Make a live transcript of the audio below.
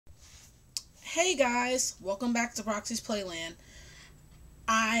Hey guys, welcome back to Roxy's Playland.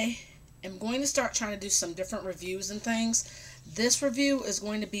 I am going to start trying to do some different reviews and things. This review is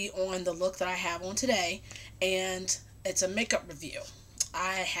going to be on the look that I have on today, and it's a makeup review.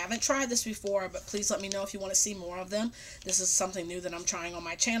 I haven't tried this before, but please let me know if you want to see more of them. This is something new that I'm trying on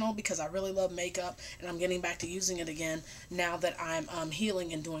my channel because I really love makeup, and I'm getting back to using it again now that I'm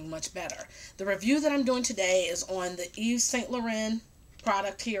healing and doing much better. The review that I'm doing today is on the Yves Saint Laurent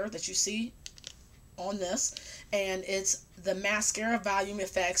product here that you see on this, and it's the Mascara Volume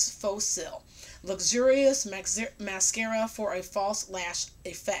Effects Faux Cils Luxurious Mascara for a False Lash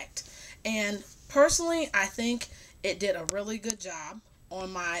Effect. And personally, I think it did a really good job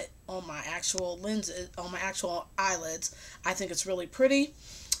on my actual lenses, on my actual eyelids. I think it's really pretty,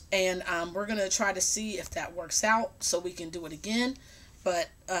 and we're gonna try to see if that works out so we can do it again. But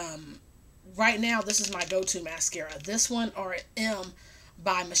right now, this is my go-to mascara. This one or M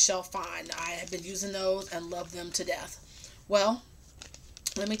by Michelle Fine. I have been using those and love them to death. Well,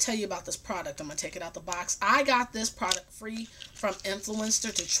 let me tell you about this product. I'm going to take it out the box. I got this product free from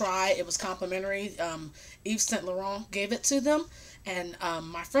Influenster to try. It was complimentary. Yves Saint Laurent gave it to them. And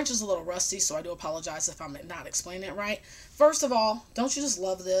my French is a little rusty, so I do apologize if I'm not explaining it right. First of all, don't you just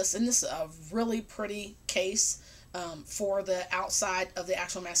love this? And this is a really pretty case for the outside of the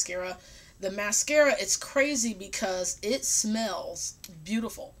actual mascara. The mascara, it's crazy because it smells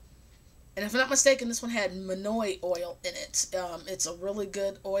beautiful. And if I'm not mistaken, this one had Manoi oil in it. It's a really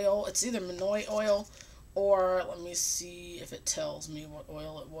good oil. It's either Manoi oil or, let me see if it tells me what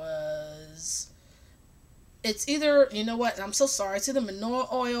oil it was. It's either, you know what, I'm so sorry, it's either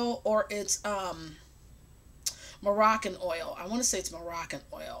Manoi oil or it's Moroccan oil. I want to say it's Moroccan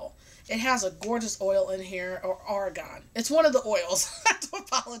oil. It has a gorgeous oil in here, or argan. It's one of the oils. I have to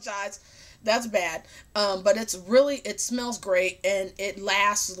apologize. That's bad. But it smells great, and it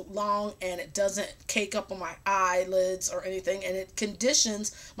lasts long, and it doesn't cake up on my eyelids or anything, and it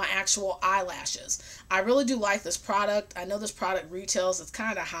conditions my actual eyelashes. I really do like this product. I know this product retails, it's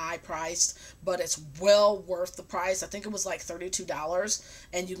kind of high priced, but it's well worth the price. I think it was like $32,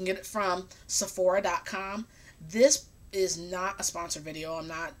 and you can get it from Sephora.com. This is not a sponsored video.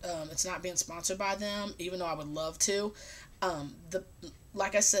 It's not being sponsored by them, even though I would love to.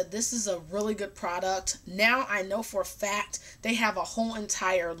 Like I said, this is a really good product. Now I know for a fact they have a whole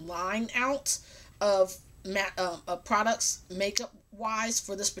entire line out of products makeup wise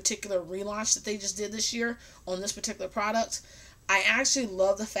for this particular relaunch that they just did this year on this particular product. I actually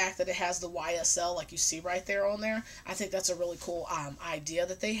love the fact that it has the YSL, like you see right there on there. I think that's a really cool idea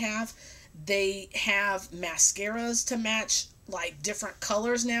that they have. They have mascaras to match like different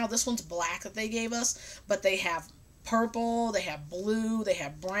colors now. This one's black that they gave us, but they have purple, they have blue, they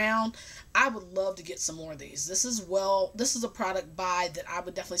have brown. I would love to get some more of these. This is a product buy that I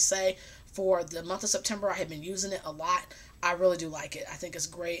would definitely say for the month of September. I have been using it a lot. I really do like it. I think it's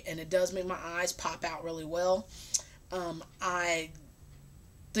great, and it does make my eyes pop out really well. I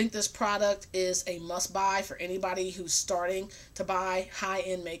think this product is a must buy for anybody who's starting to buy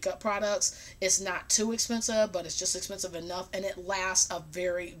high-end makeup products. It's not too expensive, but it's just expensive enough, and it lasts a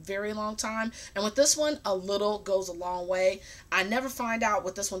very, very long time. And with this one, a little goes a long way. I never find out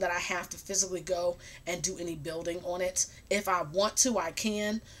with this one that I have to physically go and do any building on it. If I want to, I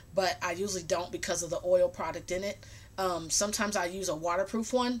can, but I usually don't because of the oil product in it. Sometimes I use a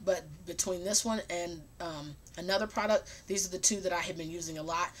waterproof one, but between this one and another product, these are the two that I have been using a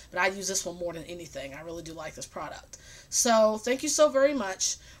lot, but I use this one more than anything. I really do like this product. So thank you so very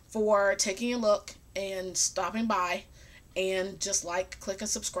much for taking a look and stopping by, and just like, click, and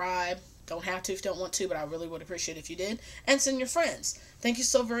subscribe. Don't have to if you don't want to, but I really would appreciate it if you did, and send your friends. Thank you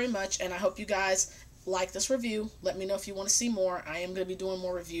so very much, and I hope you guys like this review. Let me know if you want to see more. I am going to be doing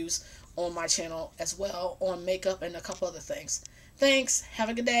more reviews on my channel as well on makeup and a couple other things. Thanks. Have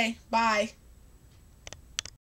a good day. Bye.